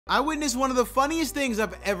I witnessed one of the funniest things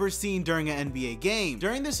I've ever seen during an NBA game.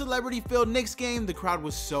 During the celebrity-filled Knicks game, the crowd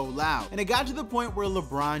was so loud, and it got to the point where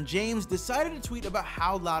LeBron James decided to tweet about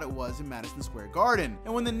how loud it was in Madison Square Garden.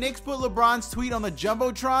 And when the Knicks put LeBron's tweet on the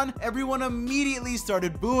Jumbotron, everyone immediately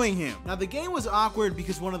started booing him. Now the game was awkward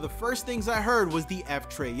because one of the first things I heard was the F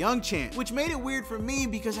Trae Young chant, which made it weird for me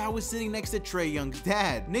because I was sitting next to Trae Young's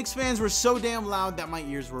dad. Knicks fans were so damn loud that my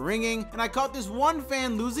ears were ringing, and I caught this one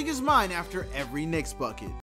fan losing his mind after every Knicks bucket.